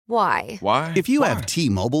Why? Why? If you have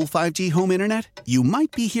T-Mobile 5G home internet, you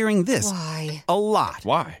might be hearing this Why? a lot.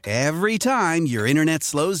 Why? Every time your internet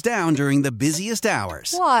slows down during the busiest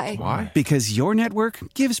hours. Why? Why? Because your network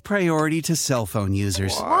gives priority to cell phone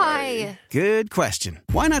users. Why? Good question.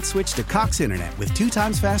 Why not switch to Cox Internet with 2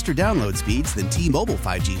 times faster download speeds than T-Mobile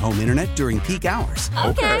 5G home internet during peak hours?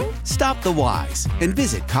 Okay. Stop the whys and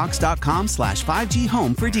visit cox.com/5G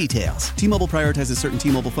home for details. T-Mobile prioritizes certain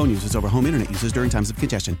T-Mobile phone users over home internet users during times of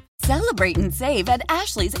congestion. Celebrate and save at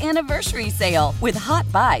Ashley's Anniversary Sale. With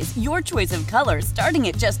Hot Buys, your choice of colors starting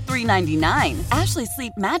at just $3.99. Ashley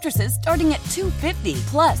Sleep mattresses starting at $2.50.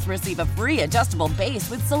 Plus, receive a free adjustable base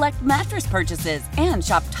with select mattress purchases. And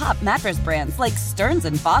shop top mattress brands like Stearns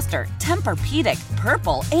 & Foster, Tempur-Pedic,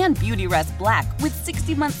 Purple, and Beautyrest Black with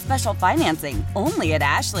 60-month special financing. Only at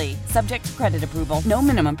Ashley. Subject to credit approval. No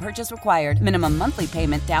minimum purchase required. Minimum monthly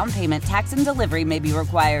payment, down payment, tax, and delivery may be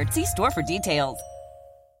required. See store for details.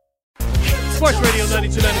 Sports Radio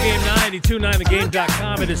 92.9 The Game,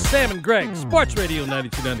 92.9thegame.com. It is Sam and Greg. Sports Radio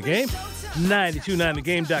 92.9 The Game,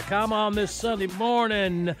 92.9thegame.com on this Sunday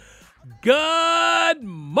morning. Good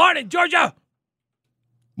morning, Georgia.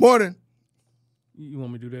 Morning. You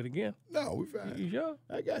want me to do that again? No, we're fine. You sure?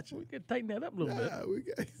 I got you. We can tighten that up a little bit. We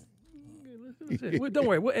got Well, don't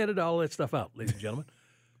worry. We'll edit all that stuff out, ladies and gentlemen.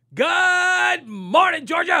 Good morning,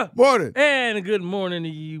 Georgia. Morning. And good morning to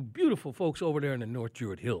you beautiful folks over there in the North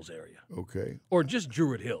Druid Hills area. Okay. Or just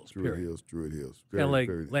Druid Hills, Druid period. Hills. Kind of like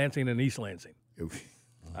Lansing and East Lansing. Okay.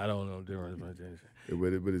 I don't know the difference.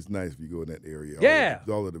 But it's nice if you go in that area. Yeah.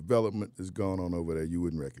 All the development that's going on over there you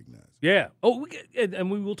wouldn't recognize. Yeah. Oh,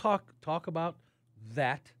 and we will talk about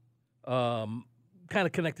that, kind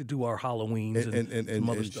of connected to our Halloweens and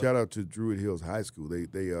other stuff. Shout out to Druid Hills High School.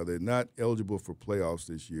 They're not eligible for playoffs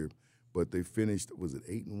this year, but they finished, was it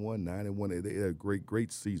 8-1, 9-1? They had a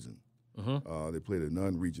great season. They played a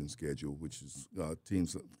non-region schedule, which is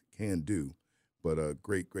teams can do, but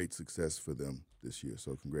great success for them this year.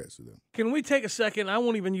 So congrats to them. Can we take a second? I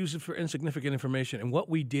won't even use it for insignificant information. And what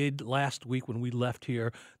we did last week when we left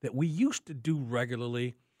here that we used to do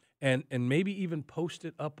regularly, and maybe even post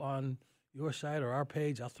it up on your site or our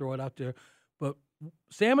page. I'll throw it out there. But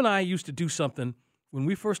Sam and I used to do something when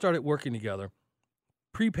we first started working together,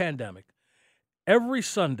 pre-pandemic. Every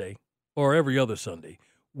Sunday or every other Sunday,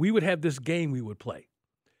 we would have this game we would play.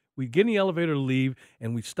 We'd get in the elevator to leave,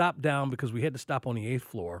 and we'd stop down because we had to stop on the 8th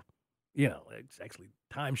floor. You know, it's actually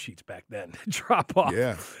timesheets back then, drop off.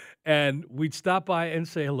 Yeah. And we'd stop by and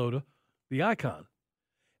say hello to the icon.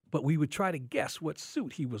 But we would try to guess what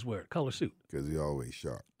suit he was wearing, color suit. Because he's always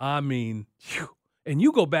sharp. I mean, phew. And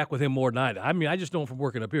you go back with him more than I do. I mean, I just know him from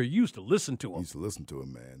working up here. You used to listen to him.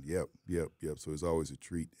 Man. Yep. So it's always a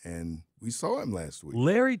treat. And we saw him last week.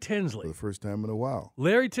 Larry Tinsley. For the first time in a while.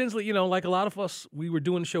 Larry Tinsley, you know, like a lot of us, we were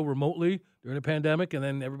doing the show remotely during the pandemic, and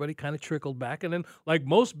then everybody kind of trickled back. And then, like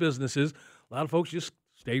most businesses, a lot of folks just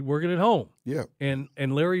stayed working at home. Yeah. And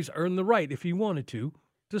Larry's earned the right, if he wanted to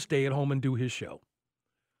stay at home and do his show.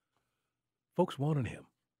 Folks wanted him.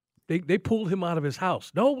 They pulled him out of his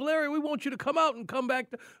house. No, Larry, we want you to come out and come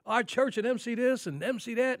back to our church and MC this and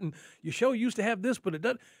MC that, and your show used to have this, but it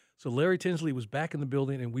doesn't. So Larry Tinsley was back in the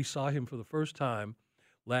building, and we saw him for the first time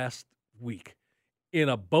last week in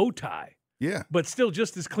a bow tie. Yeah. But still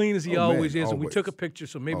just as clean as he always is. Always. And we took a picture,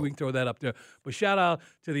 so maybe we can throw that up there. But shout out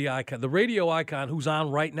to the icon, the radio icon who's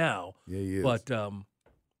on right now. Yeah, he is. But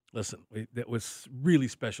listen, that was really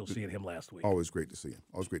special seeing him last week. Always great to see him.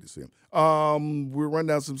 We'll run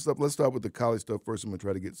down some stuff. Let's start with the college stuff first. I'm going to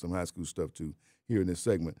try to get some high school stuff, too, here in this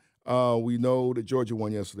segment. We know that Georgia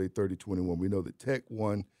won yesterday 30-21. We know that Tech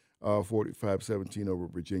won 45-17 over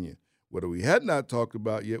Virginia. What we had not talked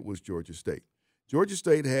about yet was Georgia State. Georgia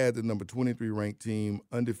State had the number 23 ranked team,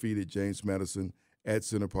 undefeated James Madison, at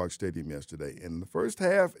Center Park Stadium yesterday. And in the first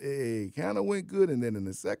half, it kind of went good, and then in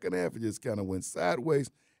the second half, it just kind of went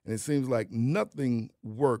sideways. And it seems like nothing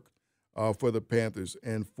worked for the Panthers.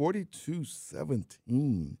 And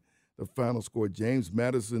 42-17, the final score. James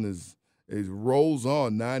Madison is rolls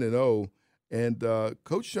on 9-0. And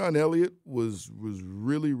Coach Sean Elliott was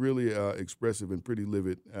really expressive and pretty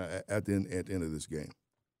livid at the end of this game.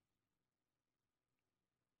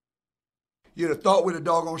 You'd have thought we'd have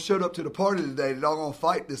doggone showed up to the party today to doggone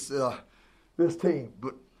fight this team.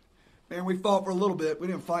 But, man, we fought for a little bit. We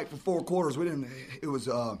didn't fight for 4 quarters. It was,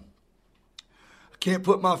 I can't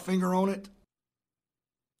put my finger on it.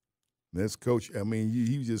 That's Coach. I mean,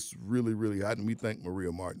 he was just really hot, and we thank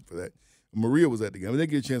Maria Martin for that. Maria was at the game. I didn't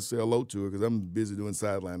get a chance to say hello to her because I'm busy doing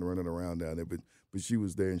sideline running around down there. But she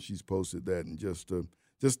was there, and she's posted that. And just the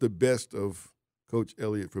best of Coach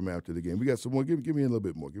Elliott from after the game. We got some more. Give me a little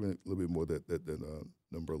bit more. Give me a little bit more than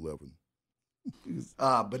number 11.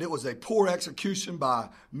 But it was a poor execution by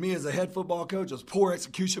me as a head football coach. It was poor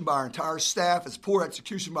execution by our entire staff. It's poor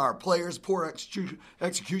execution by our players, poor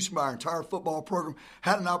execution by our entire football program.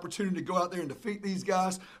 Had an opportunity to go out there and defeat these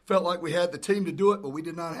guys. Felt like we had the team to do it, but we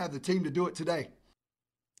did not have the team to do it today.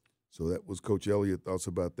 So that was Coach Elliott. Thoughts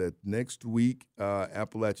about that. Next week,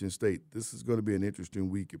 Appalachian State. This is going to be an interesting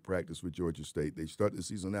week at practice with Georgia State. They start the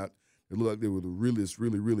season out. It looked like they were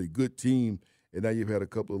a really good team. And now you've had a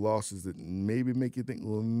couple of losses that maybe make you think,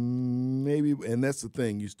 well, maybe. And that's the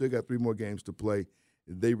thing. You still got 3 more games to play.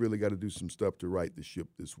 They really got to do some stuff to right the ship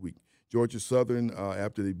this week. Georgia Southern,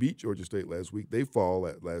 after they beat Georgia State last week, they fall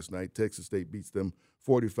last night. Texas State beats them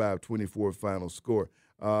 45-24 final score.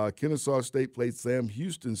 Kennesaw State played Sam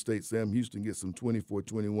Houston State. Sam Houston gets them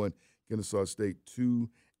 24-21. Kennesaw State 2-6.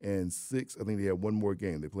 I think they have one more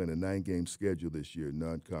game. They're playing a 9-game schedule this year,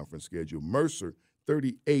 non-conference schedule. Mercer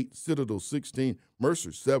 38, Citadel 16,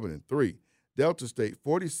 Mercer 7-3, Delta State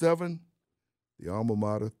 47, the alma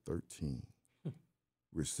mater 13.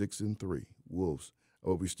 We're 6-3, Wolves.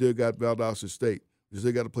 Oh, we still got Valdosta State. We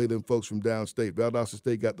still got to play them folks from downstate. Valdosta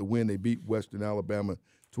State got the win. They beat Western Alabama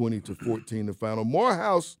 20-14 the final.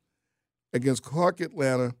 Morehouse against Clark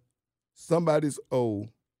Atlanta. Somebody's O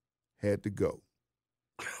had to go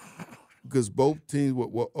because both teams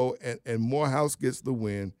were O, and Morehouse gets the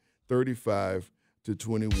win 35-21.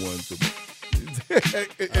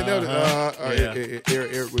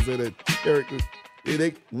 Eric was in it. Eric was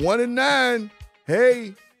 1-9.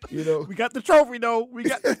 Hey, we got the trophy though. We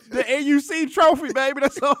got the AUC trophy, baby.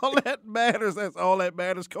 That's all that matters. That's all that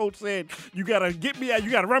matters. Coach said you gotta get me out. You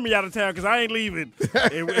gotta run me out of town because I ain't leaving.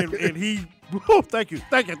 and he, thank you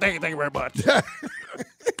very much.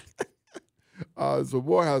 So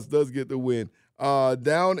Morehouse does get the win.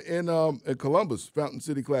 Down in Columbus, Fountain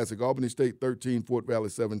City Classic, Albany State 13, Fort Valley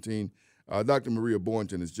 17. Dr. Maria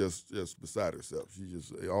Boynton is just beside herself. She's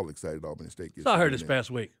just all excited Albany State gets. Saw her this past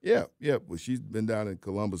week. Yeah. Well, she's been down in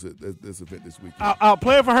Columbus at this event this week. I'll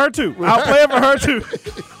play it for her too.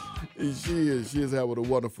 She is having a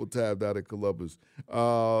wonderful time down in Columbus.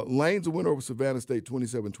 Lane's a winner over Savannah State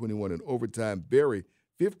 27-21 in overtime. Berry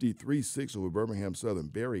 53-6 over Birmingham Southern.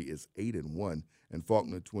 Berry is 8-1 and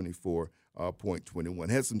Faulkner 24.21.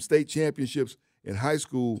 Had some state championships in high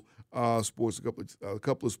school sports. A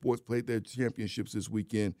couple of sports played their championships this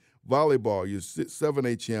weekend. Volleyball, your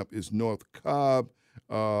 7A champ is North Cobb.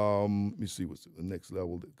 Let me see what's the next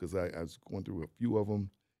level because I was going through a few of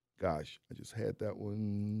them. Gosh, I just had that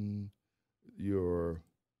one. Your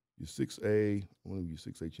 6A, one of your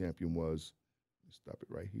 6A champion was. Stop it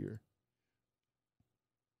right here.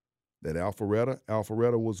 That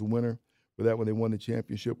Alpharetta was the winner for that one. They won the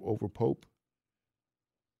championship over Pope.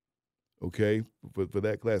 Okay, for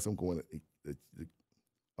that class, I'm going.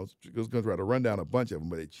 I was going to try to run down a bunch of them,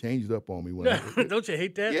 but it changed up on me. Don't you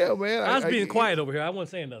hate that? Yeah, man. I was being quiet over here. I wasn't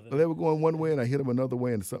saying nothing. They were going one way, and I hit them another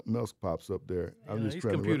way, and something else pops up there. I'm just these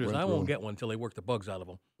trying computers, to run I won't them. get one until they work the bugs out of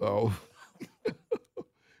them. Oh.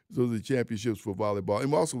 So the championships for volleyball.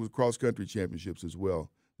 And also with cross-country championships as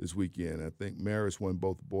well this weekend. I think Marist won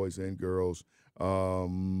both boys and girls.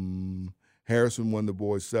 Harrison won the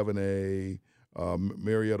boys 7A.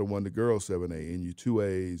 Marietta won the girls 7A. In your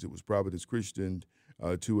 2As, it was Providence Christian,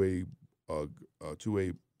 2A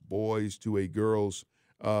boys, 2A girls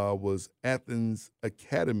was Athens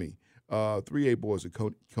Academy. 3A boys at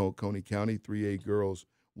Coney County, 3A girls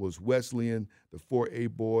was Wesleyan. The 4A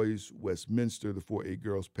boys, Westminster. The 4A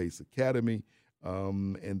girls, Pace Academy.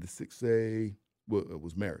 And the 6A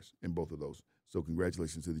was Marist in both of those. So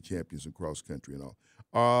congratulations to the champions in cross country and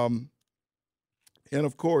all. And,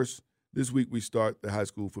 of course, this week we start the high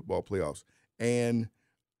school football playoffs. And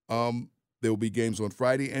there will be games on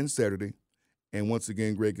Friday and Saturday. And once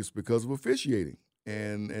again, Greg, it's because of officiating.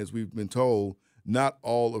 And as we've been told, not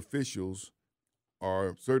all officials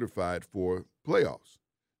are certified for playoffs.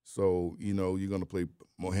 So, you're going to play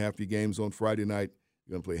half your games on Friday night.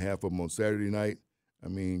 You're going to play half of them on Saturday night. I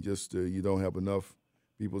mean, just you don't have enough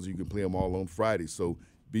people so you can play them all on Friday. So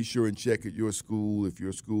be sure and check at your school if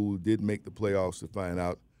your school did make the playoffs to find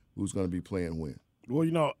out who's going to be playing when.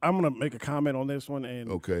 Well, I'm going to make a comment on this one.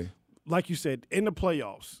 And okay. Like you said, in the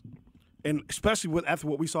playoffs, and especially after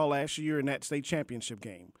what we saw last year in that state championship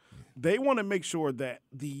game, they want to make sure that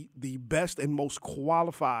the best and most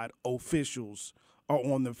qualified officials are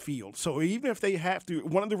on the field. So even if they have to,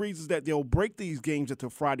 one of the reasons that they'll break these games into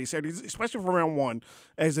Friday, Saturdays, especially for round one,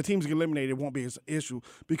 as the teams get eliminated, it won't be an issue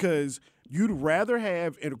because you'd rather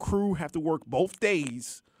have a crew have to work both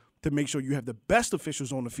days to make sure you have the best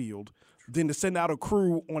officials on the field than to send out a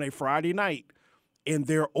crew on a Friday night and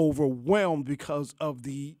they're overwhelmed because of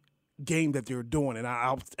the game that they're doing. And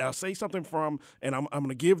I'll say something and I'm going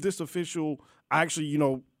to give this official, I actually,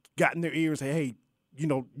 got in their ear and say, hey, you're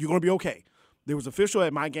going to be okay. There was an official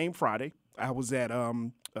at my game Friday. I was at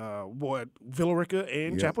Villarica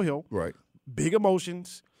and Chapel Hill. Right. Big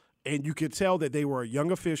emotions, and you could tell that they were a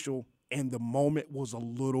young official, and the moment was a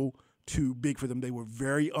little too big for them. They were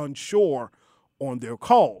very unsure on their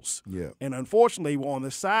calls. Yeah. And unfortunately, we're on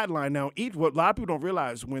the sideline. Now, what a lot of people don't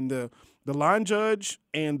realize, when the line judge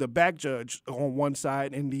and the back judge are on one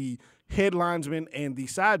side and the head linesman and the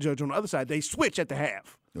side judge on the other side, they switch at the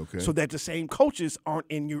half. Okay. So that the same coaches aren't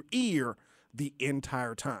in your ear the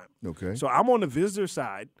entire time. Okay. So I'm on the visitor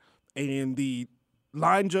side, and the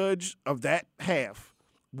line judge of that half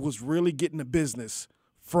was really getting the business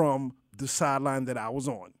from the sideline that I was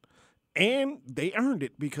on. And they earned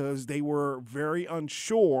it because they were very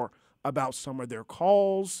unsure about some of their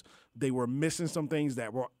calls. They were missing some things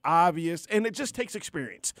that were obvious, and it just takes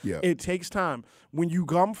experience. Yeah. It takes time. When you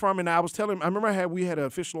come from, and I was telling him, I remember we had an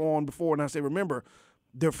official on before, and I said, remember,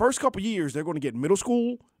 their first couple of years, they're going to get middle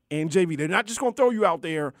school and JV. They're not just going to throw you out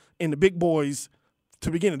there in the big boys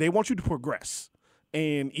to begin. They want you to progress.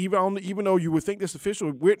 And even though you would think this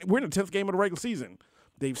official, we're in the 10th game of the regular season.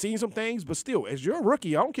 They've seen some things, but still, as you're a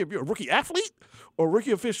rookie, I don't care if you're a rookie athlete or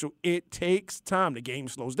rookie official, it takes time. The game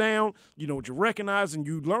slows down. You know what you recognize, and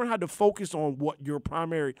you learn how to focus on what your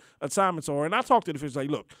primary assignments are. And I talk to the officials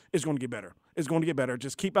like, look, it's going to get better. It's going to get better.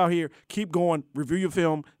 Just keep out here, keep going, review your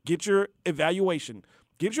film, get your evaluation.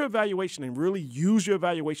 Get your evaluation and really use your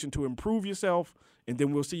evaluation to improve yourself, and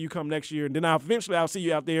then we'll see you come next year. And then eventually I'll see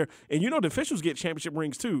you out there. And the officials get championship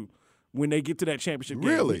rings too when they get to that championship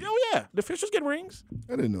game. Really? Oh, yeah. The officials get rings.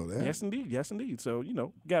 I didn't know that. Yes, indeed. Yes, indeed. So,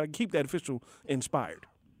 got to keep that official inspired.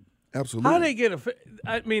 Absolutely. How they get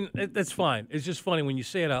I mean, that's fine. It's just funny when you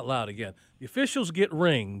say it out loud again. The officials get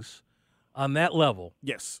rings on that level.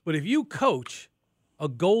 Yes. But if you coach a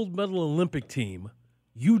gold medal Olympic team,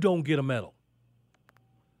 you don't get a medal.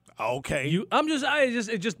 Okay.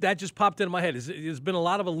 That just popped into my head. There's been a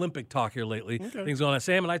lot of Olympic talk here lately. Okay. Things going on.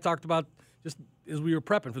 Sam and I talked about, just as we were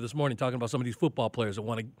prepping for this morning, talking about some of these football players that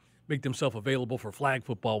want to make themselves available for flag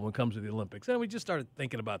football when it comes to the Olympics. And we just started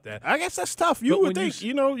thinking about that. I guess that's tough. You would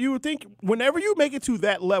think whenever you make it to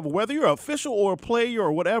that level, whether you're an official or a player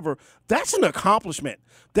or whatever, that's an accomplishment.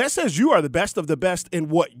 That says you are the best of the best in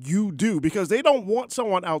what you do, because they don't want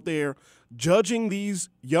someone out there judging these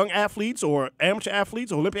young athletes or amateur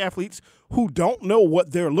athletes or Olympic athletes who don't know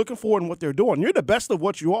what they're looking for and what they're doing. You're the best of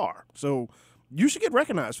what you are. So you should get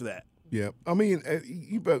recognized for that. Yeah, I mean,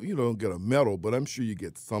 you don't get a medal, but I'm sure you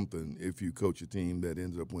get something if you coach a team that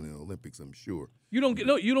ends up winning the Olympics. I'm sure you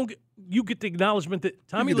get the acknowledgement that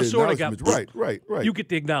Tommy Lasorda got. Right. You get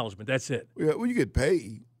the acknowledgement. That's it. Yeah, well, you get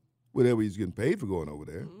paid, whatever he's getting paid for going over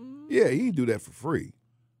there. Yeah, he didn't do that for free.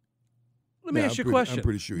 Let me ask you a question. I'm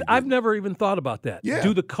pretty sure I've never even thought about that. Yeah.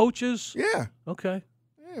 Do the coaches? Yeah. Okay.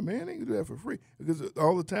 Yeah, man, they can do that for free because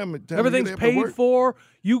all the time everything's paid for.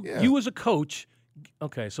 You as a coach.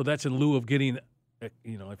 Okay, so that's in lieu of getting,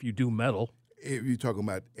 if you do medal. If you're talking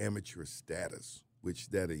about amateur status, which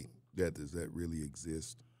does that really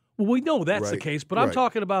exist? Well, we know that's the case, but I'm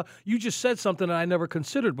talking about, you just said something that I never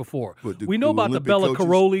considered before. We know about the Bella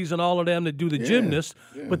Carolis and all of them that do the gymnasts,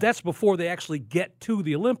 but that's before they actually get to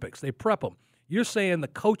the Olympics. They prep them. You're saying the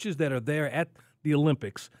coaches that are there at the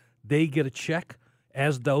Olympics, they get a check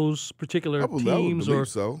as those particular teams? I would believe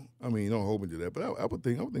so. I mean, don't hold me to that, but I would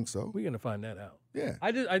think so. We're going to find that out. Yeah.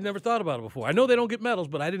 I never thought about it before. I know they don't get medals,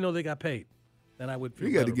 but I didn't know they got paid. Then I would feel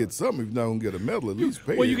you got to get something. If you're not going to get a medal, at least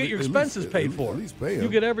pay. Well, you get your expenses paid for. At least pay them. You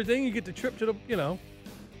get everything. You get the trip to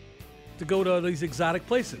to go to these exotic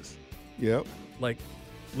places. Yep. Like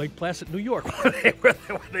Lake Placid, New York, where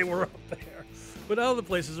they were up there. But other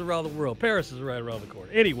places around the world. Paris is right around the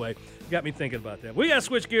corner. Anyway, got me thinking about that. We got to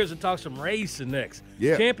switch gears and talk some racing next.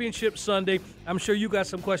 Yeah. Championship Sunday. I'm sure you got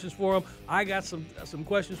some questions for him. I got some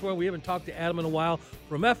questions for him. We haven't talked to Adam in a while.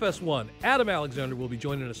 From FS1, Adam Alexander will be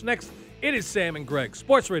joining us next. It is Sam and Greg,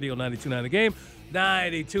 Sports Radio 92.9 The Game,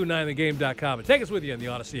 92.9thegame.com. And take us with you in the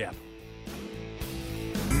Odyssey app.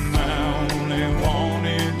 I only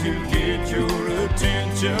wanted to get your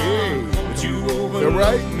attention, but you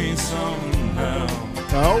overlooked me somehow.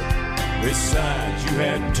 No. Besides, you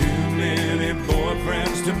had too many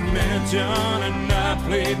boyfriends to mention, and I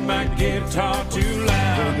played my guitar too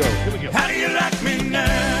loud. Here we go. How do you like me now?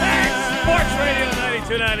 Sports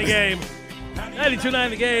Radio 92.9 The Game. 92.9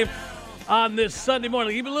 The Game. on this Sunday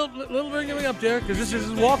morning. Give me a little ringing up there because this is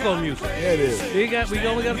his walk-on music. Yeah, it is. We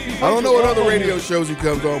only got a few. I don't know what other radio shows he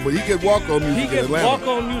comes on, but he gets walk-on music He in gets Atlanta.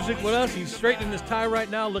 walk-on music with us. He's straightening his tie right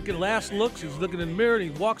now, looking last looks. He's looking in the mirror, and he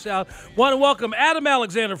walks out. Want to welcome Adam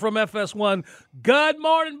Alexander from FS1. Good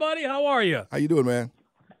morning, buddy. How are you? How you doing, man?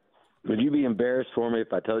 Would you be embarrassed for me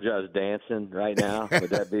if I told you I was dancing right now?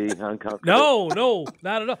 Would that be uncomfortable? No,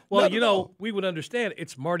 not at all. Well, we would understand.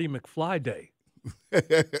 It's Marty McFly Day.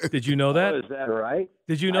 Did you know that? Oh, is that right?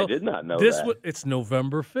 Did you know? I did not know that. It's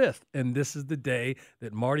November 5th, and this is the day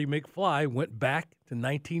that Marty McFly went back to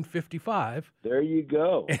 1955. There you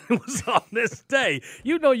go. And it was on this day.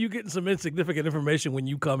 You know you're getting some insignificant information when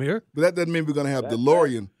you come here. But that doesn't mean we're going to have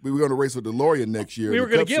DeLorean. We were going to race a DeLorean next year. We were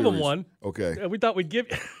going to give him one. Okay. We thought we'd give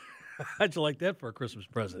 – how'd you like that for a Christmas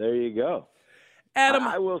present? There you go. Adam.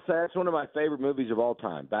 I will say that's one of my favorite movies of all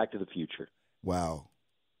time, Back to the Future. Wow.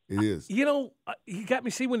 It is. You know, he got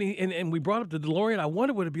me, see, when and we brought up the DeLorean, I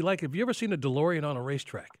wondered what it'd be like. Have you ever seen a DeLorean on a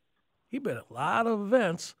racetrack? He'd been at a lot of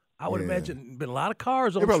events. I would imagine been a lot of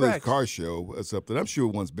cars on probably tracks. A car show or something. I'm sure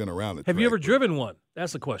one's been around it. Have you ever driven one?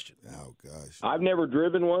 That's the question. Oh, gosh. I've never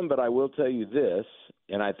driven one, but I will tell you this,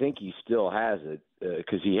 and I think he still has it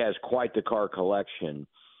because he has quite the car collection.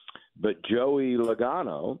 But Joey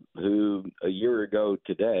Logano, who a year ago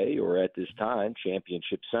today, or at this time,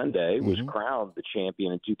 Championship Sunday, was crowned the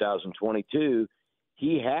champion in 2022,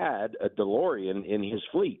 he had a DeLorean in his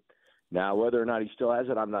fleet. Now, whether or not he still has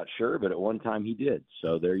it, I'm not sure, but at one time he did.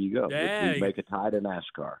 So there you go. Yeah, We make a tie to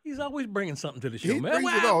NASCAR. He's always bringing something to the show, He man.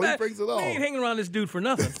 brings it all. He brings it all. We ain't hanging around this dude for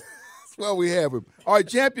nothing. That's why we have him. All right,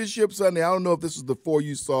 Championship Sunday. I don't know if this is the four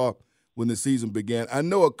you saw when the season began. I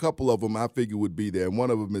know a couple of them I figure would be there, and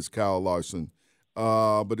one of them is Kyle Larson.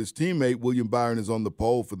 But his teammate, William Byron, is on the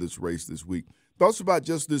pole for this race this week. Thoughts about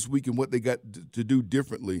just this week and what they got to do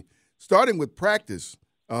differently, starting with practice.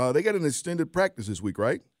 They got an extended practice this week,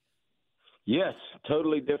 right? Yes,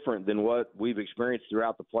 totally different than what we've experienced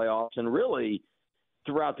throughout the playoffs and really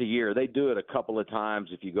throughout the year. They do it a couple of times.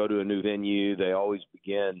 If you go to a new venue, they always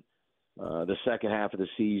begin the second half of the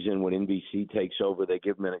season when NBC takes over. They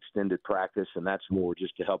give them an extended practice, and that's more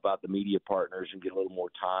just to help out the media partners and get a little more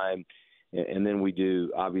time. And then we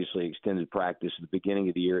do, obviously, extended practice at the beginning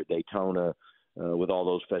of the year at Daytona with all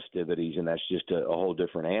those festivities, and that's just a whole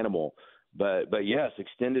different animal. But yes,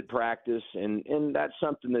 extended practice, and that's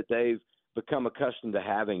something that they've become accustomed to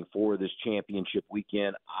having for this championship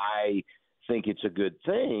weekend. I think it's a good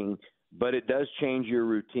thing, but it does change your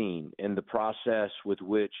routine and the process with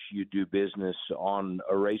which you do business on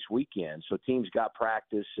a race weekend. So teams got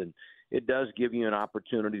practice, and it does give you an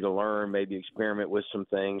opportunity to learn, maybe experiment with some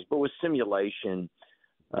things. But with simulation,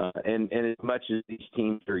 and as much as these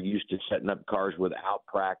teams are used to setting up cars without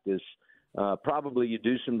practice, probably you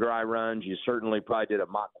do some dry runs. You certainly probably did a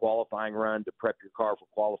mock qualifying run to prep your car for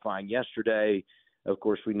qualifying yesterday. Of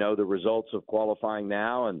course, we know the results of qualifying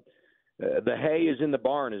now, and the hay is in the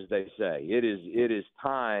barn, as they say. It is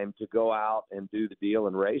time to go out and do the deal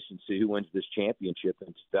and race and see who wins this championship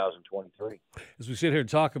in 2023. As we sit here and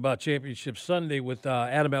talk about Championship Sunday with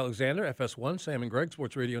Adam Alexander, FS1, Sam and Greg,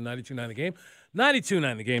 Sports Radio 92.9 The Game,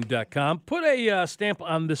 92.9thegame.com. Put a stamp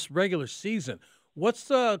on this regular season.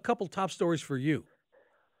 What's a couple top stories for you?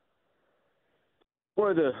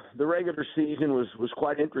 Boy, the regular season was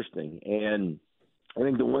quite interesting, and I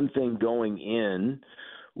think the one thing going in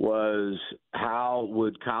was how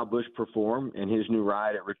would Kyle Busch perform in his new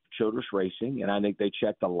ride at Richard Childress Racing, and I think they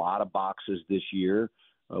checked a lot of boxes this year,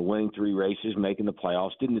 winning 3 races, making the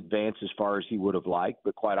playoffs. Didn't advance as far as he would have liked,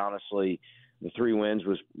 but quite honestly, the 3 wins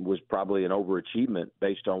was probably an overachievement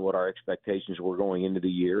based on what our expectations were going into the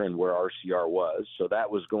year and where RCR was. So that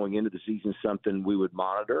was going into the season something we would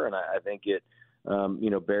monitor, and I think it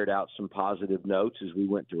bared out some positive notes as we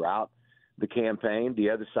went throughout the campaign. The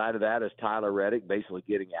other side of that is Tyler Reddick basically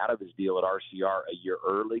getting out of his deal at RCR a year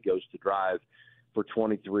early, goes to drive for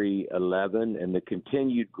 2311, and the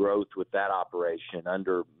continued growth with that operation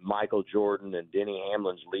under Michael Jordan and Denny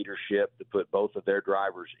Hamlin's leadership to put both of their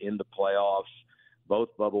drivers in the playoffs. Both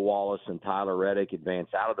Bubba Wallace and Tyler Reddick advance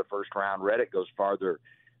out of the first round. Reddick goes farther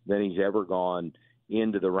than he's ever gone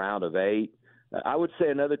into the round of 8. I would say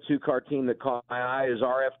another 2-car team that caught my eye is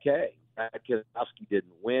RFK. Keselowski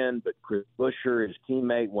didn't win, but Chris Buescher, his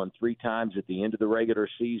teammate, won 3 times at the end of the regular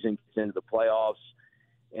season, gets into the playoffs.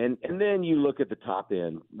 And then you look at the top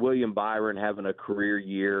end. William Byron having a career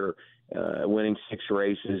year, winning 6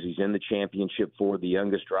 races. He's in the championship for the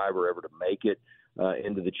youngest driver ever to make it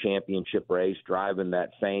into the championship race, driving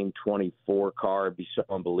that famed 24 car. It'd be so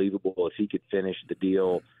unbelievable if he could finish the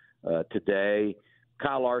deal today.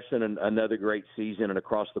 Kyle Larson, another great season, and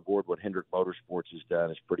across the board, what Hendrick Motorsports has done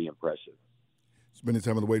is pretty impressive. Spending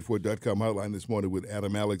time on the waitfor.com hotline this morning with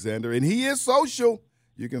Adam Alexander, and he is social.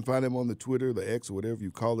 You can find him on the Twitter, the X, or whatever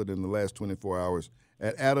you call it in the last 24 hours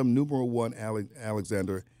at Adam1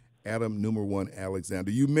 Alexander, Adam1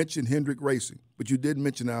 Alexander. You mentioned Hendrick Racing, but you didn't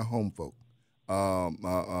mention our home folk.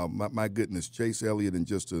 My goodness, Chase Elliott, and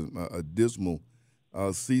just a dismal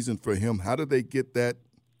season for him. How did they get that,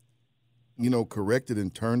 corrected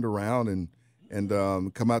and turned around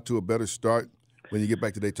and come out to a better start when you get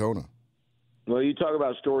back to Daytona? Well, you talk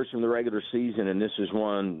about stories from the regular season, and this is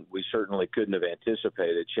one we certainly couldn't have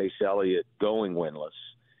anticipated. Chase Elliott going winless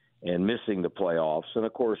and missing the playoffs. And,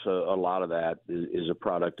 of course, a lot of that is a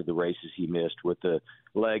product of the races he missed with the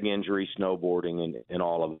leg injury, snowboarding, and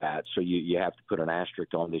all of that. So you have to put an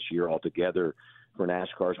asterisk on this year altogether for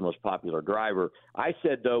NASCAR's most popular driver. I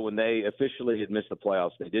said, though, when they officially had missed the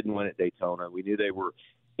playoffs, they didn't win at Daytona. We knew they were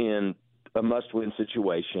in a must-win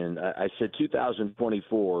situation. I said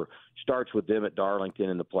 2024 starts with them at Darlington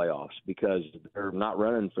in the playoffs because they're not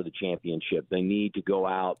running for the championship. They need to go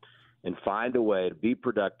out and find a way to be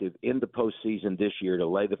productive in the postseason this year to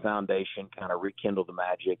lay the foundation, kind of rekindle the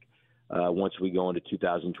magic once we go into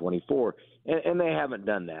 2024. And they haven't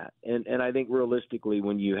done that. And I think realistically,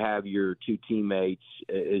 when you have your two teammates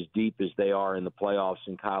as deep as they are in the playoffs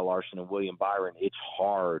in Kyle Larson and William Byron, it's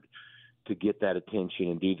hard to get that attention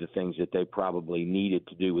and do the things that they probably needed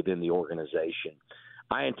to do within the organization.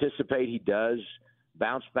 I anticipate he does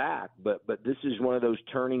bounce back, but this is one of those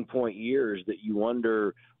turning point years that you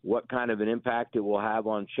wonder what kind of an impact it will have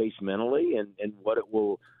on Chase mentally and what it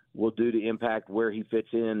will do to impact where he fits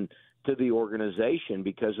in to the organization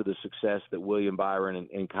because of the success that William Byron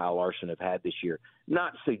and Kyle Larson have had this year.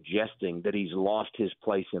 Not suggesting that he's lost his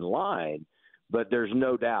place in line, but there's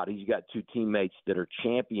no doubt he's got two teammates that are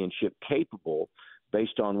championship capable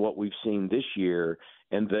based on what we've seen this year,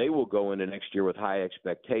 and they will go into next year with high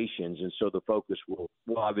expectations. And so the focus will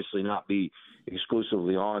obviously not be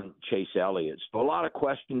exclusively on Chase Elliott. So a lot of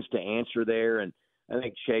questions to answer there, and I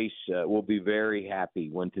think Chase will be very happy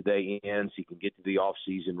when today ends. He can get to the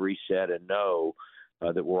offseason reset and know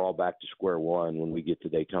that we're all back to square one when we get to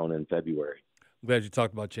Daytona in February. I'm glad you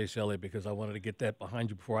talked about Chase Elliott because I wanted to get that behind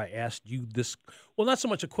you before I asked you this. Well, not so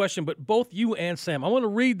much a question, but both you and Sam. I want to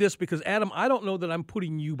read this because, Adam, I don't know that I'm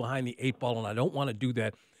putting you behind the eight ball, and I don't want to do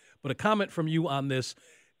that. But a comment from you on this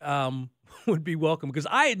would be welcome because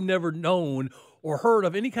I had never known or heard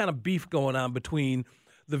of any kind of beef going on between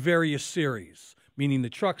the various series, meaning the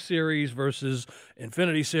Truck Series versus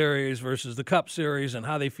Infinity Series versus the Cup Series and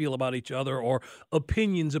how they feel about each other or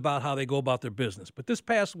opinions about how they go about their business. But this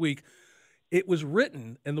past week, it was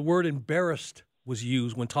written, and the word embarrassed was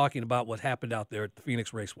used when talking about what happened out there at the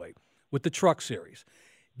Phoenix Raceway with the Truck Series.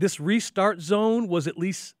 This restart zone was at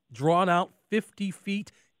least drawn out 50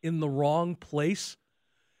 feet in the wrong place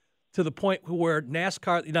to the point where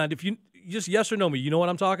NASCAR – now, if you just yes or no me, you know what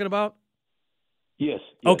I'm talking about? Yes.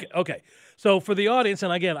 Okay. So for the audience,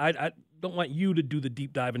 and again, I don't want you to do the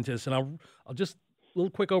deep dive into this, and I'll just – a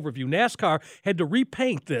little quick overview. NASCAR had to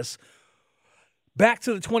repaint this back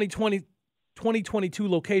to the 2022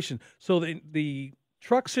 location. So the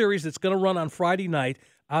Truck Series that's going to run on Friday night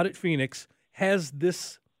out at Phoenix has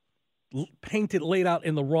this painted laid out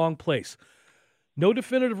in the wrong place. No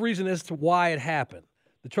definitive reason as to why it happened.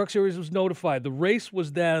 The Truck Series was notified. The race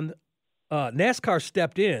was then NASCAR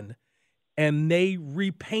stepped in and they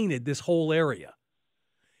repainted this whole area.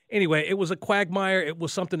 Anyway, it was a quagmire. It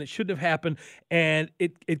was something that shouldn't have happened, and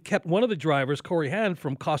it kept one of the drivers, Corey Hand,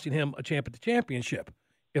 from costing him a championship,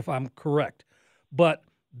 if I'm correct. But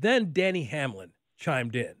then Danny Hamlin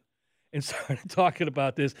chimed in and started talking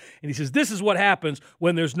about this, and he says, this is what happens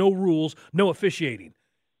when there's no rules, no officiating.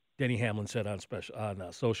 Denny Hamlin said on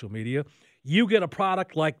social media, you get a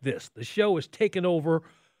product like this. The show is taking over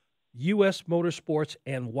U.S. motorsports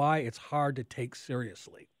and why it's hard to take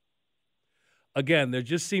seriously. Again, there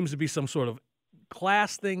just seems to be some sort of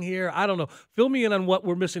class thing here. I don't know. Fill me in on what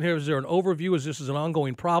we're missing here. Is there an overview? Is this an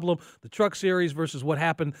ongoing problem? The Truck Series versus what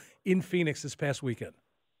happened in Phoenix this past weekend?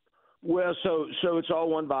 Well, so it's all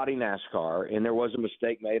one body NASCAR, and there was a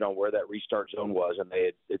mistake made on where that restart zone was, and they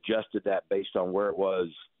had adjusted that based on where it was,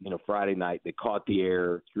 Friday night. They caught the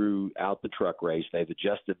air throughout the truck race. They've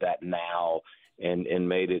adjusted that now and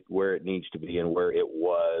made it where it needs to be and where it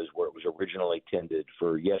was originally intended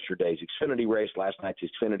for yesterday's Xfinity race, last night's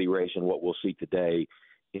Xfinity race, and what we'll see today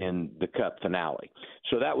in the Cup finale.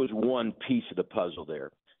 So that was one piece of the puzzle there.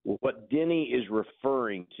 what Denny is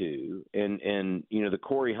referring to and the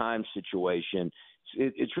Corey Himes situation,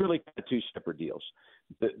 it's really two separate deals.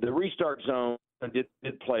 The restart zone did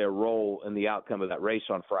play a role in the outcome of that race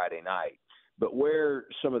on Friday night. But where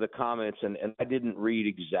some of the comments, and I didn't read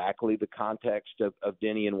exactly the context of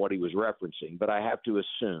Denny and what he was referencing, but I have to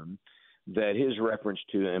assume that his reference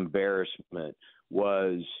to embarrassment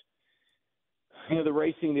was, the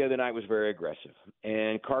racing the other night was very aggressive.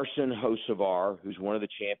 And Carson Hocevar, who's one of the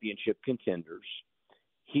championship contenders,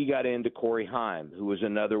 he got into Corey Himes, who was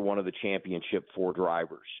another one of the championship 4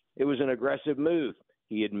 drivers. It was an aggressive move.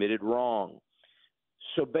 He admitted wrong.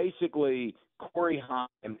 So basically, Corey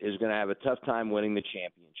Himes is going to have a tough time winning the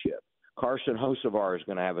championship. Carson Hocevar is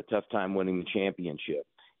going to have a tough time winning the championship.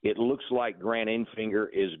 It looks like Grant Enfinger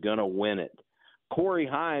is going to win it. Corey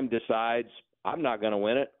Himes decides, I'm not going to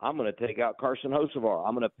win it. I'm going to take out Carson Hocevar.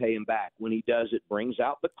 I'm going to pay him back. When he does, it brings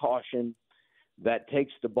out the caution that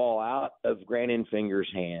takes the ball out of Grant Enfinger's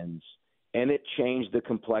hands, and it changed the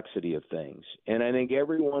complexity of things. And I think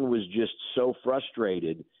everyone was just so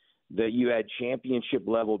frustrated that you had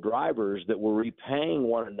championship-level drivers that were repaying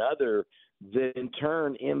one another that in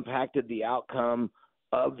turn impacted the outcome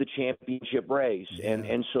of the championship race. Yeah.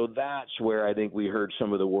 And so that's where I think we heard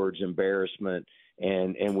some of the words embarrassment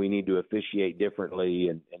and we need to officiate differently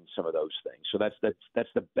and some of those things. So that's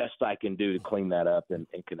the best I can do to clean that up and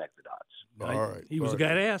connect the dots. All right. He was the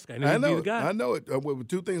guy to ask. I know he'd be the guy. I know it.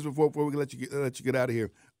 Two things before we let you get out of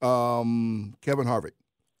here. Kevin Harvick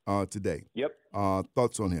today. Yep.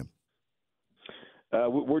 Thoughts on him?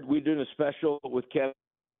 We're doing a special with Kevin.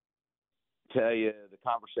 Tell you the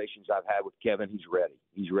conversations I've had with Kevin, he's ready.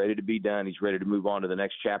 He's ready to be done. He's ready to move on to the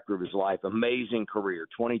next chapter of his life. Amazing career,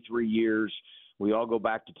 23 years. We all go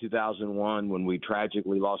back to 2001 when we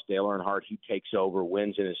tragically lost Dale Earnhardt. He takes over,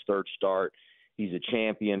 wins in his third start. He's a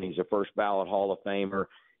champion. He's a first ballot Hall of Famer.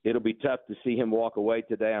 It'll be tough to see him walk away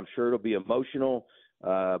today. I'm sure it'll be emotional,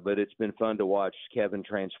 but it's been fun to watch Kevin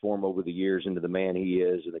transform over the years into the man he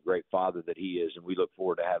is and the great father that he is, and we look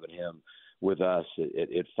forward to having him with us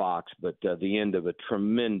at Fox. But the end of a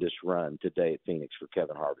tremendous run today at Phoenix for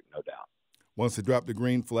Kevin Harvick, no doubt. Wants to drop the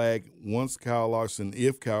green flag. If Kyle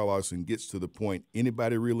Larson gets to the point,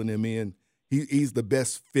 anybody reeling him in, he's the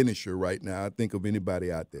best finisher right now, I think, of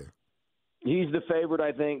anybody out there. He's the favorite,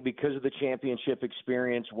 I think, because of the championship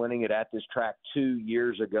experience, winning it at this track 2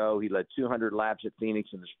 years ago. He led 200 laps at Phoenix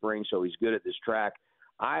in the spring, so he's good at this track.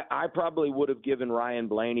 I probably would have given Ryan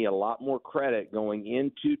Blaney a lot more credit going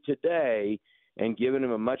into today and given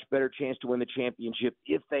him a much better chance to win the championship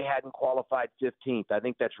if they hadn't qualified 15th. I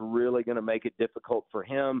think that's really going to make it difficult for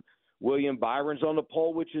him. William Byron's on the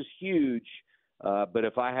pole, which is huge. But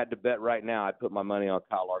if I had to bet right now, I'd put my money on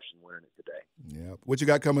Kyle Larson winning it today. Yeah. What you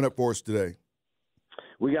got coming up for us today?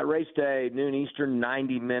 We got race day, noon Eastern,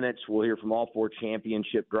 90 minutes. We'll hear from all 4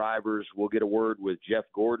 championship drivers. We'll get a word with Jeff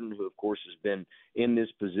Gordon, who, of course, has been in this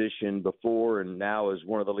position before and now is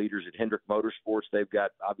one of the leaders at Hendrick Motorsports. They've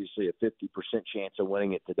got, obviously, a 50% chance of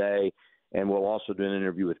winning it today. And we'll also do an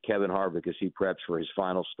interview with Kevin Harvick as he preps for his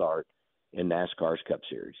final start in NASCAR's Cup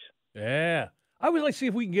Series. Yeah. I would like to see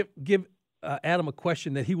if we can give Adam a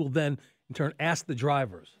question that he will then – in turn, ask the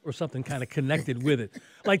drivers or something kind of connected with it.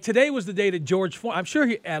 Like today was the day that George Foreman, I'm sure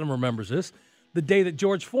Adam remembers this, the day that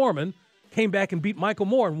George Foreman came back and beat Michael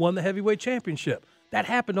Moore and won the heavyweight championship. That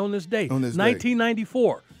happened on this day,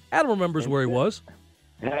 1994. Adam remembers where he was.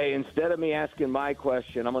 Hey, instead of me asking my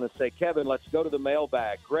question, I'm going to say, Kevin, let's go to the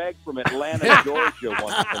mailbag. Greg from Atlanta, Georgia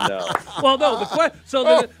wants to know. Well, no, the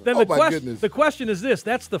question is this.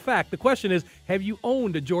 That's the fact. The question is, have you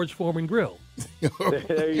owned a George Foreman grill?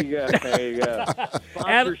 There you go.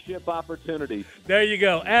 Sponsorship opportunities. There you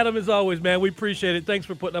go. Adam, as always, man, we appreciate it. Thanks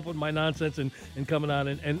for putting up with my nonsense and coming on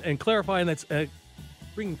and clarifying that,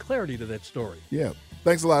 bringing clarity to that story. Yeah.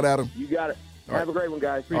 Thanks a lot, Adam. You got it. Have a great one,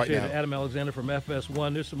 guys. Appreciate it. Adam Alexander from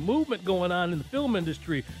FS1. There's some movement going on in the film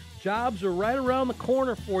industry. Jobs are right around the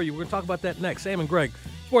corner for you. We're going to talk about that next. Sam and Greg,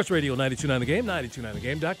 Sports Radio 92.9 The Game,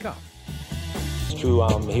 92.9thegame.com. It's true,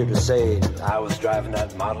 I'm here to say I was driving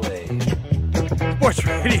that Model A. Sports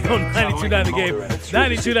Radio 92.9 The Game,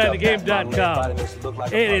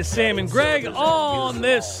 92.9thegame.com. It is Sam and Greg on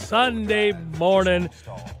this Sunday morning.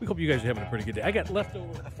 We hope you guys are having a pretty good day. I got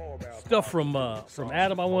leftover stuff from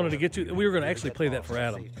Adam I wanted to get to. We were going to actually play that for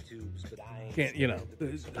Adam.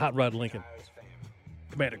 Hot Rod Lincoln.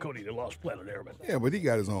 Commander Cody, the Lost Planet Airman. Yeah, but he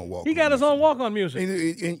got his own walk. He got his own walk-on music.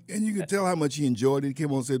 And you could tell how much he enjoyed it. He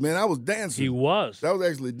came on and said, man, I was dancing. He was. I was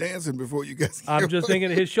actually dancing before you guys I'm just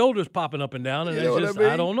thinking of his shoulders popping up and down, and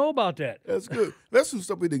I don't know about that. That's good. That's some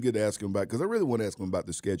stuff we didn't get to ask him about, because I really want to ask him about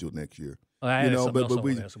the schedule next year. Go ahead.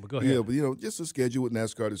 Yeah, but just the schedule with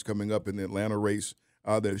NASCAR that's coming up in the Atlanta race.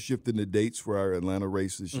 They're shifting the dates for our Atlanta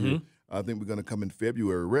race this year. I think we're going to come in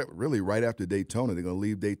February, really right after Daytona. They're going to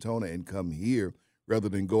leave Daytona and come here rather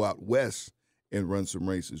than go out west and run some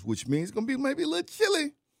races, which means it's going to be maybe a little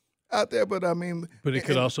chilly out there. But I mean, but it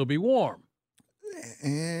could also be warm.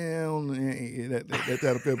 That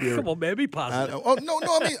February. Come on, man, be positive.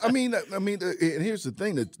 I mean, and here's the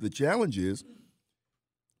thing: that the challenge is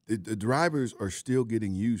the drivers are still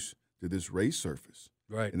getting used to this race surface,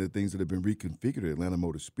 right? And the things that have been reconfigured at Atlanta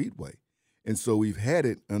Motor Speedway. And so we've had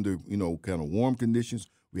it under, kind of warm conditions.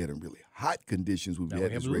 We had it in really hot conditions. We've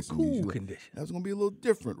had this racing cool conditions. That's going to be a little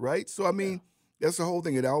different, right? So, I mean, that's the whole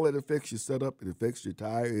thing. It all affects your setup. It affects your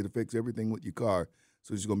tire. It affects everything with your car.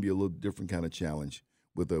 So it's going to be a little different kind of challenge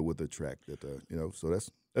with a track that, so that's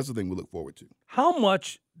the thing we look forward to. How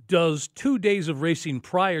much does 2 days of racing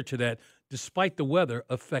prior to that, despite the weather,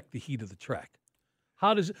 affect the heat of the track?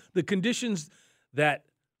 How does the conditions that,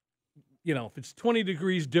 if it's 20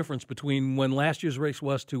 degrees difference between when last year's race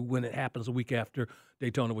was to when it happens a week after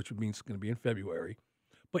Daytona, which means it's going to be in February,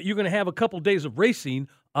 but you're going to have a couple days of racing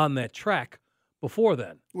on that track before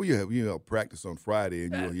then. Well, you have practice on Friday,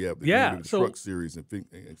 and you have the Truck Series and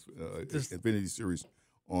Infinity Series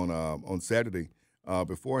on Saturday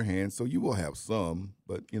beforehand. So you will have some,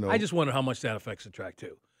 but I just wonder how much that affects the track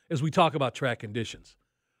too, as we talk about track conditions.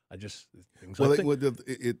 If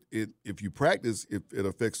you practice, if it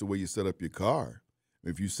affects the way you set up your car.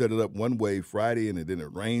 If you set it up one way Friday and then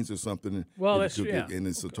it rains or something, and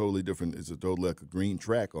it's a totally different. It's a totally like a green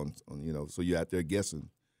track on so you're out there guessing.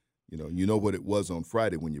 You know what it was on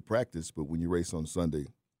Friday when you practice, but when you race on Sunday,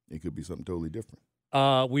 it could be something totally different.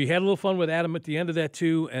 We had a little fun with Adam at the end of that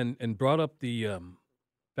too, and brought up the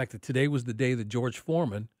fact that today was the day that George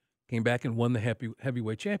Foreman came back and won the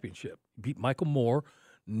heavyweight championship. He beat Michael Moore.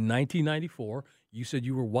 1994. You said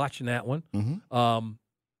you were watching that one. Mm-hmm.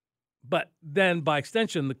 But then, by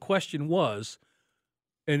extension, the question was,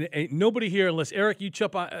 and nobody here, unless Eric, you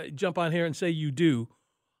jump on here and say you do,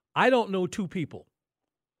 I don't know two people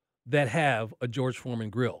that have a George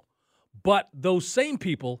Foreman grill. But those same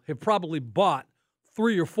people have probably bought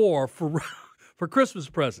 3 or 4 for Christmas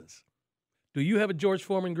presents. Do you have a George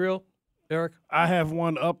Foreman grill, Eric? I have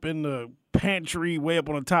one up in the pantry way up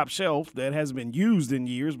on the top shelf that hasn't been used in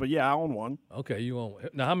years, but yeah, I own one. Okay, you own one.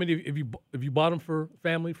 Now, how many have you bought them for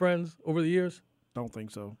family, friends over the years? Don't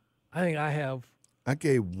think so. I think I have. I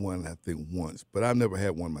gave one, I think, once, but I've never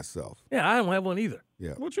had one myself. Yeah, I don't have one either.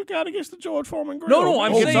 Yeah. What you got against the George Foreman grill? No,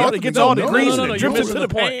 I'm saying it gets all the grease and no, it drips into the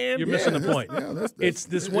point. pan. You're missing the point.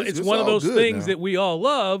 It's one of those things that we all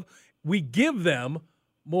love. We give them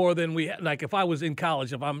more than we like. If I was in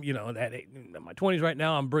college, if I'm in my 20s right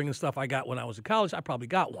now, I'm bringing stuff I got when I was in college. I probably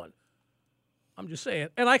got one. I'm just saying,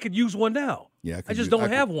 and I could use one now. Yeah, I just don't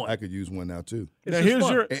have one. I could use one now too. Now, here's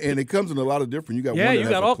and it comes in a lot of different. You got one. That you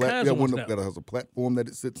got all kinds of ones now. That has a platform that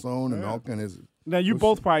it sits on, and all kinds of. Now you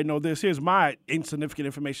both probably know this. Here's my insignificant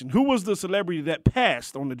information. Who was the celebrity that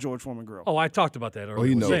passed on the George Foreman grill? Oh, I talked about that earlier. Oh,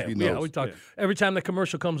 he knows. He knows. Yeah, we talked. Yeah. Every time the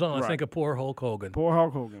commercial comes on, I think of poor Hulk Hogan. Poor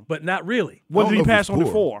Hulk Hogan. But not really. What did he pass on it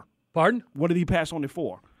for? Pardon? What did he pass on it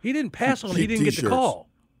for? He didn't pass on it. He didn't get the call.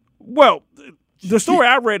 Well, the story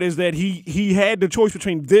I read is that he had the choice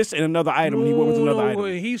between this and another item, and he went with another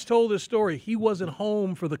item. He's told this story. He wasn't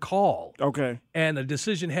home for the call. Okay. And a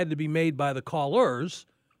decision had to be made by the callers.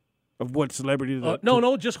 Of what celebrity?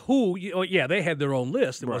 No, just who. Yeah, they had their own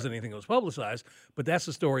list. It wasn't anything that was publicized. But that's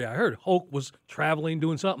the story I heard. Hulk was traveling,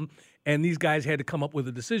 doing something, and these guys had to come up with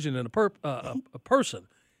a decision and a person.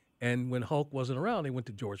 And when Hulk wasn't around, they went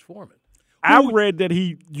to George Foreman. I read that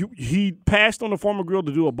he passed on the Foreman grill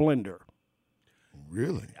to do a blender.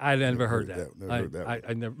 Really? I never heard that. Never heard that.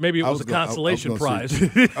 I never. Maybe it was a consolation prize.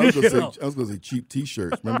 I was going to say cheap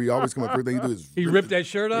T-shirts. Remember, he always come up everything he do is he ripped that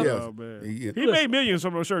shirt up. Yeah, oh, man. He made millions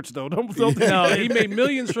from those shirts though. No, he made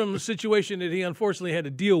millions from a situation that he unfortunately had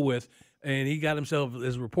to deal with, and he got himself,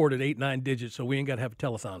 as reported, 8-9 digits. So we ain't got to have a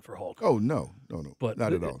telethon for Hulk. Oh no, but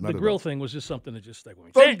not at all. The grill thing was just something that just stuck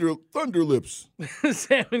with me. Thunder lips.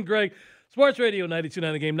 Sam and Greg. Sports Radio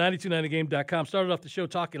 92.9 The Game, 92.9thegame.com. Started off the show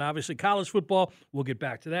talking, obviously, college football. We'll get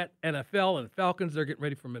back to that. NFL and Falcons, they're getting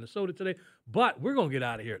ready for Minnesota today. But we're going to get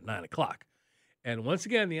out of here at 9 o'clock. And once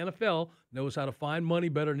again, the NFL knows how to find money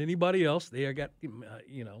better than anybody else. They are got,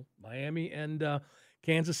 Miami and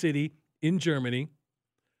Kansas City in Germany.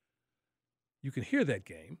 You can hear that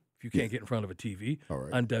game if you can't get in front of a TV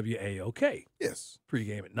on WAOK. Yes.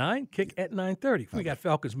 Pregame at 9, kick at 9:30. If we got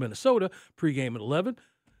Falcons, Minnesota, pregame at 11,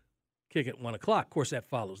 kick at 1 o'clock. Of course, that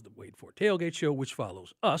follows the Wade Ford Tailgate Show, which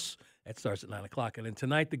follows us. That starts at 9 o'clock. And then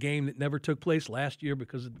tonight, the game that never took place last year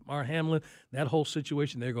because of Damar Hamlin, that whole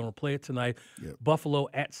situation, they're going to play it tonight. Yep. Buffalo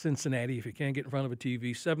at Cincinnati. If you can't get in front of a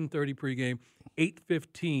TV, 7:30 pregame,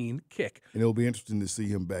 8:15 kick. And it'll be interesting to see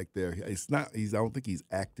him back there. It's not. I don't think he's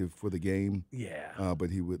active for the game. Yeah. But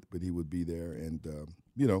he would be there. And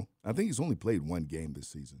I think he's only played one game this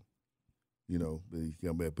season.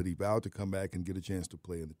 But he vowed to come back and get a chance to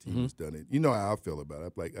play, and the team has done it. You know how I feel about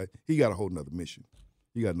it. Like he got a whole nother mission.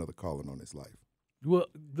 He got another calling on his life. Well,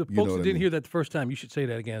 the folks that didn't hear that the first time, you should say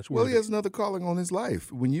that again. Well, he has another calling on his life.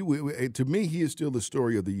 To me, he is still the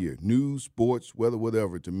story of the year. News, sports, weather,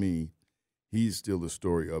 whatever. To me, he's still the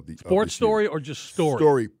story of the sports story or just story.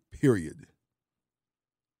 Story, period.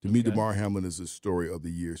 To me, Damar Hamlin is the story of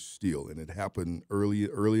the year still, and it happened early in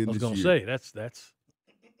this year. I was going to say that's.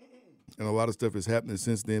 And a lot of stuff has happened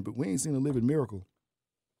since then, but we ain't seen a living miracle.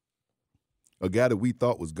 A guy that we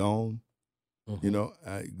thought was gone.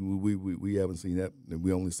 We haven't seen that, and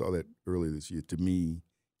we only saw that earlier this year. To me,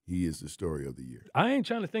 he is the story of the year. I ain't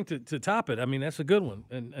trying to think to top it. I mean, that's a good one.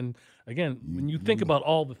 And again, when you think about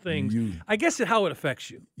all the things, I guess how it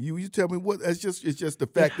affects you. You tell me what? It's just the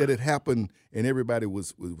fact that it happened and everybody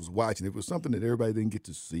was watching. It was something that everybody didn't get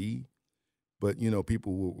to see, but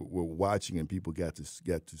people were watching and people got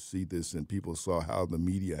to see this, and people saw how the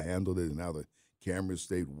media handled it and how the cameras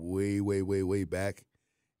stayed way back.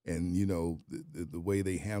 And, the way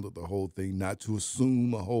they handled the whole thing, not to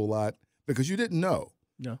assume a whole lot, because you didn't know.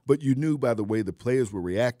 No. But you knew by the way the players were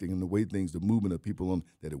reacting and the way the movement of people on,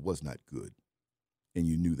 that it was not good. And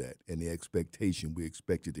you knew that. And the expectation, we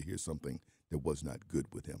expected to hear something that was not good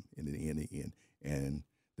with him in the end. And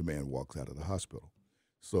the man walks out of the hospital.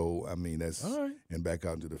 So, I mean, that's all right. And back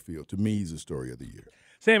out into the field. To me, he's the story of the year.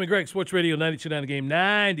 Sam and Greg, Sports Radio 92.9 The Game,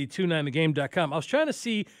 92.9thegame.com. I was trying to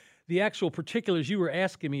see the actual particulars you were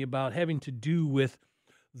asking me about having to do with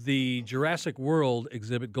the Jurassic World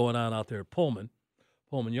exhibit going on out there at Pullman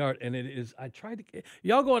Yard. And it is, I tried to,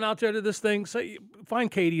 y'all going out there to this thing, find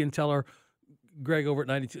Katie and tell her Greg over at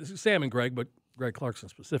 92, Sam and Greg, but Greg Clarkson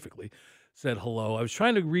specifically, said hello. I was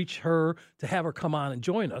trying to reach her to have her come on and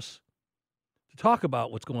join us to talk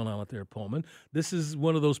about what's going on out there at Pullman. This is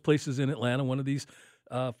one of those places in Atlanta, one of these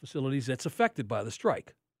facilities that's affected by the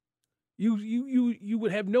strike. You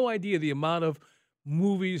would have no idea the amount of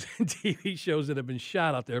movies and TV shows that have been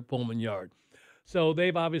shot out there at Pullman Yard. So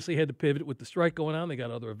they've obviously had to pivot with the strike going on. They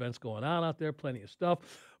got other events going on out there, plenty of stuff.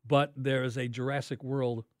 But there is a Jurassic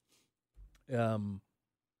World, let's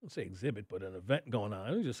say exhibit, but an event going on.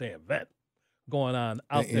 Let me just say event going on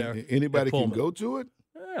out there. Anybody can go to it?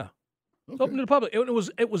 Yeah. It's open to the public.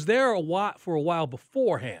 It was there for a while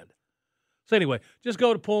beforehand. So anyway, just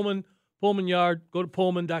go to Pullman Yard, go to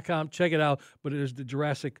Pullman.com, check it out. But it is the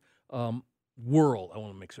Jurassic World. I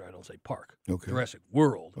want to make sure I don't say park. Okay. Jurassic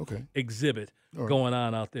World exhibit going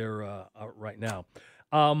on out there right now.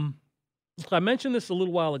 I mentioned this a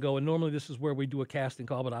little while ago, and normally this is where we do a casting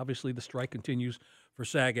call, but obviously the strike continues for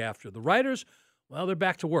SAG-AFTRA. The writers, well, they're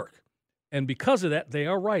back to work. And because of that, they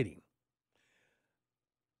are writing.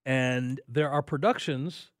 And there are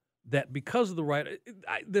productions that because of the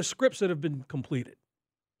there's scripts that have been completed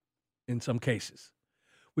in some cases,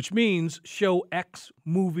 which means show X,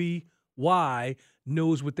 movie Y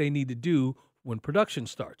knows what they need to do when production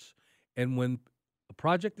starts. And when a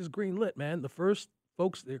project is greenlit, man, the first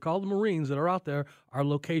folks, they're called the Marines that are out there, are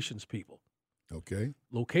locations people. Okay.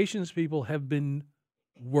 Locations people have been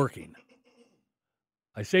working.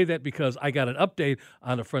 I say that because I got an update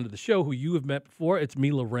on a friend of the show who you have met before. It's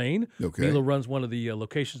Mila Rain. Okay. Mila runs one of the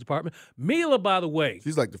locations department. Mila, by the way.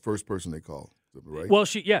 She's like the first person they call, right? Well,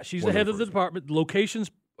 she's the head of the department.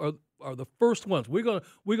 Locations are the first ones. We're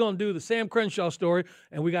gonna do the Sam Crenshaw story,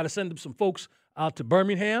 and we got to send some folks out to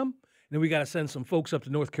Birmingham, and then we got to send some folks up to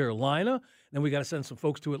North Carolina, and then we got to send some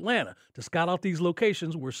folks to Atlanta to scout out these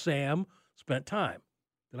locations where Sam spent time.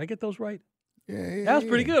 Did I get those right? Yeah, that was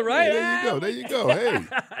pretty good, right? Yeah, there you go. Hey,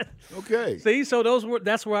 okay. See, so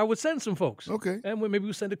that's where I would send some folks. Okay, and maybe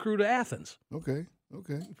we send a crew to Athens. Okay.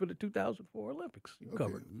 For the 2004 Olympics, you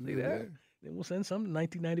covered. See that? Then we'll send some to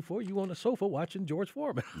 1994. You on the sofa watching George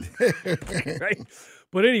Foreman, right?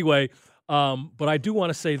 But anyway, but I do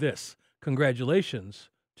want to say this: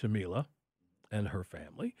 congratulations to Mila and her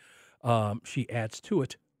family. She adds to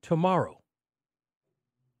it tomorrow.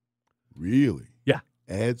 Really? Yeah.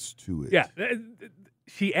 Adds to it. Yeah.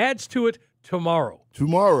 She adds to it tomorrow.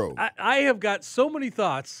 Tomorrow. I have got so many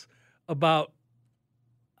thoughts about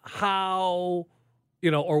how,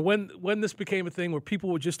 or when this became a thing where people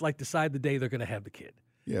would just like decide the day they're going to have the kid.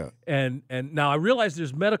 Yeah. And now I realize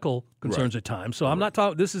there's medical concerns at times, so I'm not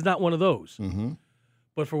talking. This is not one of those. Mm-hmm.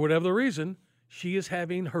 But for whatever the reason, she is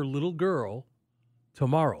having her little girl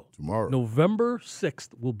tomorrow. November 6th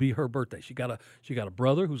will be her birthday. She got a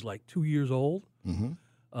brother who's like 2 years old.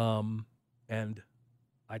 Mm-hmm. And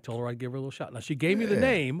I told her I'd give her a little shot. Now she gave me the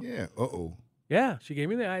name. Yeah. Uh-oh. Yeah, she gave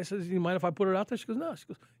me the name. I said, "You mind if I put it out there?" She goes, "No." She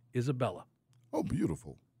goes, "Isabella." Oh,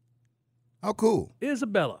 beautiful. How cool.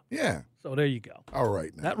 Isabella. Yeah. So there you go. All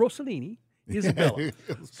right. Now. Not Rossellini. Isabella.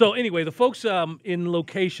 So anyway, the folks in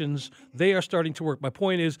locations, they are starting to work. My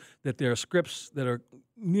point is that there are scripts that are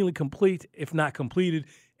nearly complete, if not completed,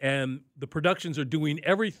 and the productions are doing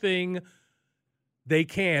everything they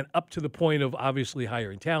can up to the point of obviously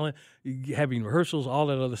hiring talent, having rehearsals, all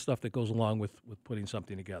that other stuff that goes along with putting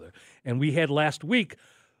something together. And we had last week,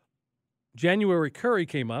 January Curry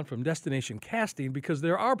came on from Destination Casting because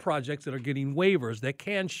there are projects that are getting waivers that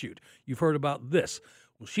can shoot. You've heard about this.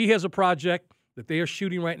 Well, she has a project that they are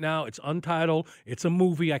shooting right now. It's untitled. It's a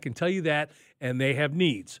movie, I can tell you that, and they have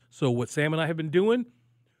needs. So what Sam and I have been doing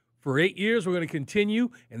for 8 years, we're going to continue,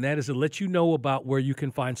 and that is to let you know about where you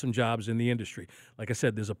can find some jobs in the industry. Like I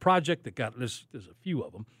said, there's a project that there's a few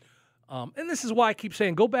of them. And this is why I keep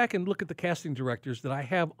saying, go back and look at the casting directors that I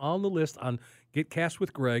have on the list on Get Cast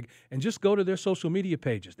with Greg, and just go to their social media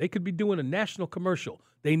pages. They could be doing a national commercial.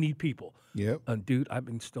 They need people. Yep. And dude, I've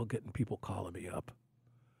been still getting people calling me up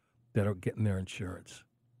that are getting their insurance.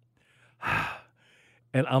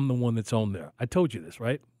 And I'm the one that's on there. I told you this,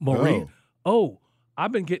 right? Maureen?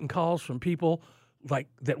 I've been getting calls from people like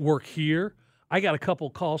that work here. I got a couple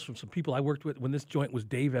calls from some people I worked with when this joint was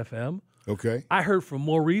Dave FM. Okay. I heard from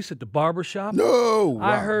Maurice at the barbershop. No. Wow,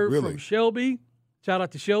 I heard really? from Shelby. Shout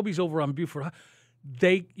out to Shelby's over on Buford.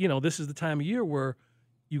 They, this is the time of year where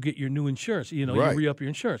you get your new insurance. You re-up your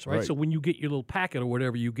insurance, right? So when you get your little packet or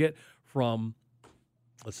whatever you get from,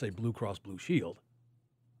 let's say, Blue Cross Blue Shield,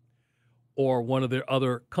 or one of their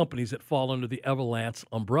other companies that fall under the Everlance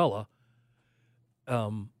umbrella,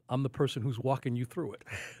 I'm the person who's walking you through it.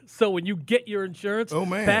 So when you get your insurance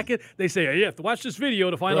packet, they say, you have to watch this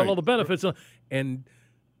video to find out all the benefits. And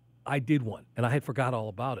I did one, and I had forgot all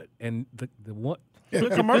about it. And the one...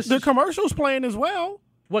 The commercial's playing as well.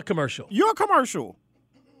 What commercial? Your commercial.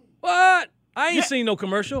 What? I ain't seen no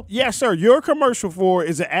commercial. Yes, sir. Your commercial for,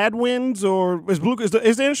 is it AdWinds or is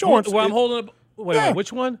the insurance? Well, I'm holding up. Wait,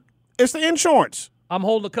 which one? It's the insurance. I'm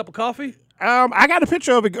holding a cup of coffee? I got a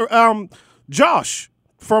picture of it. Josh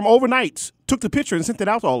from Overnights took the picture and sent it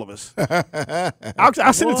out to all of us.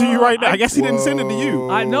 I'll send it to you right now. I guess he didn't send it to you.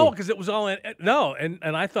 I know, because it was all and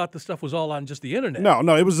I thought the stuff was all on just the internet.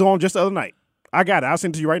 No, it was on just the other night. I got it. I'll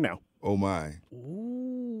send it to you right now. Oh, my.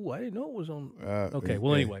 Ooh, I didn't know it was on. Okay,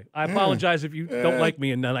 well, anyway, I apologize if you don't like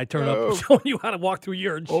me and then I turn up showing you how to walk through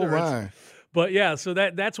your insurance. Oh, my. But, yeah, so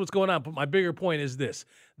that's what's going on. But my bigger point is this,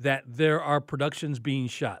 that there are productions being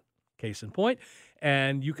shot, case in point,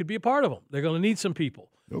 and you could be a part of them. They're going to need some people.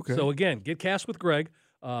 Okay. So, again, Get Cast with Greg.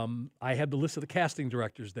 I have the list of the casting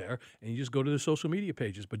directors there, and you just go to the social media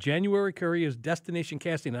pages. But January Curry is Destination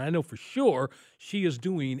Casting, and I know for sure she is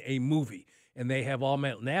doing a movie. And they have all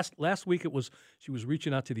men. Last week she was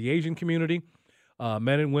reaching out to the Asian community,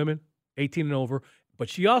 men and women, 18 and over. But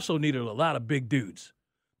she also needed a lot of big dudes.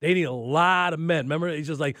 They need a lot of men. Remember, it's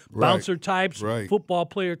just like bouncer types, football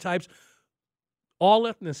player types, all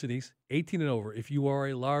ethnicities, 18 and over. If you are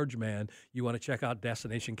a large man, you want to check out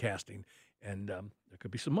Destination Casting, and there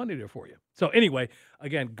could be some money there for you. So anyway,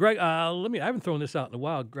 again, Greg, I haven't thrown this out in a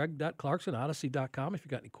while. Greg.Clarkson@Odyssey.com if you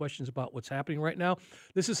got any questions about what's happening right now.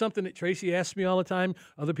 This is something that Tracy asks me all the time.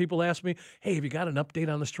 Other people ask me, hey, have you got an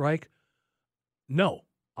update on the strike? No,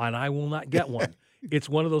 and I will not get one. It's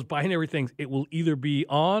one of those binary things. It will either be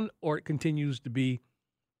on or it continues to be,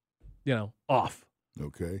 off.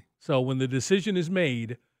 Okay. So when the decision is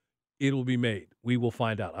made, it will be made. We will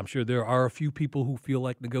find out. I'm sure there are a few people who feel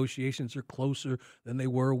like negotiations are closer than they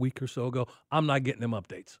were a week or so ago. I'm not getting them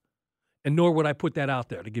updates. And nor would I put that out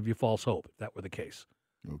there to give you false hope if that were the case.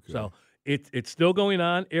 Okay. So it's still going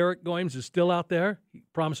on. Eric Goins is still out there. He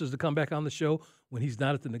promises to come back on the show when he's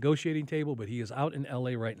not at the negotiating table, but he is out in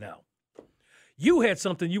L.A. right now. You had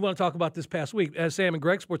something you want to talk about this past week. As Sam and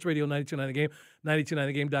Greg, Sports Radio 92.9 The Game,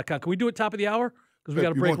 92.9thegame.com. Can we do it top of the hour? Because we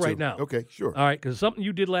got a break right now. Okay, sure. All right, because something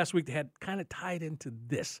you did last week that had kind of tied into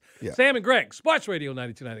this. Yeah. Sam and Greg, Sports Radio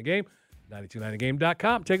 92.9 The Game,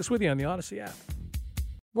 92.9thegame.com. Take us with you on the Odyssey app.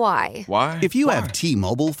 Why? Why? If you have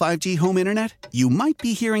T-Mobile 5G home internet, you might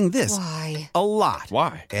be hearing this Why? a lot.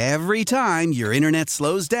 Why? Every time your internet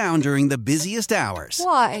slows down during the busiest hours.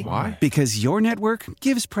 Why? Why? Because your network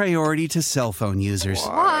gives priority to cell phone users.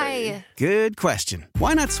 Why? Good question.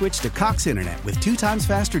 Why not switch to Cox Internet with 2 times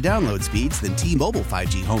faster download speeds than T-Mobile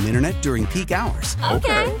 5G home internet during peak hours?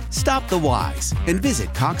 Okay. Stop the whys and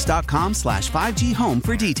visit cox.com/5G home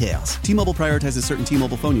for details. T-Mobile prioritizes certain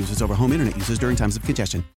T-Mobile phone users over home internet users during times of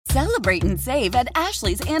congestion. Celebrate and save at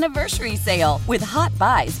Ashley's Anniversary Sale. With Hot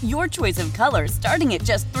Buys, your choice of colors starting at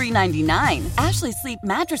just $3.99. Ashley Sleep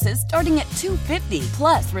mattresses starting at $2.50.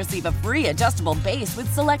 Plus, receive a free adjustable base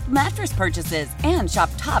with select mattress purchases. And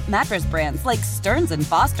shop top mattress brands like Stearns &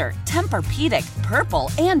 Foster, Tempur-Pedic,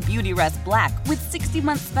 Purple, and Beautyrest Black with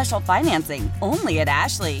 60-month special financing. Only at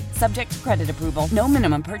Ashley. Subject to credit approval. No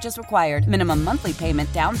minimum purchase required. Minimum monthly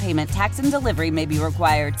payment, down payment, tax, and delivery may be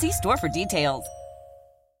required. See store for details.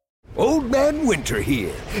 Old Man Winter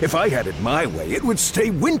here. If I had it my way, it would stay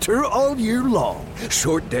winter all year long.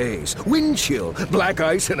 Short days, wind chill, black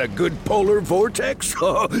ice, and a good polar vortex.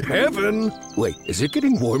 Oh, heaven. Wait, is it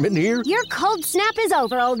getting warm in here? Your cold snap is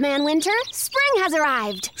over, Old Man Winter. Spring has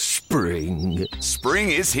arrived. Spring.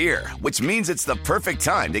 Spring is here, which means it's the perfect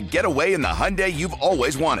time to get away in the Hyundai you've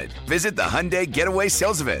always wanted. Visit the Hyundai Getaway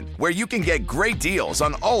Sales Event, where you can get great deals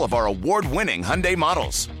on all of our award-winning Hyundai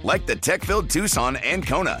models, like the tech-filled Tucson and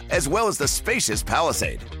Kona, as well as the spacious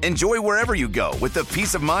Palisade. Enjoy wherever you go with the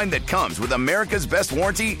peace of mind that comes with America's best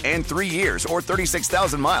warranty and 3 years or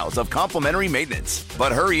 36,000 miles of complimentary maintenance.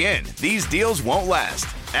 But hurry in, these deals won't last.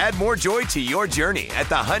 Add more joy to your journey at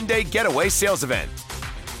the Hyundai Getaway Sales Event.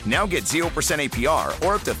 Now get 0% APR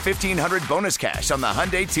or up to $1,500 bonus cash on the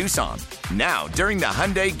Hyundai Tucson. Now, during the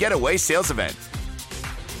Hyundai Getaway Sales Event.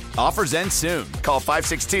 Offers end soon. Call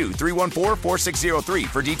 562-314-4603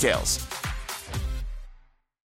 for details.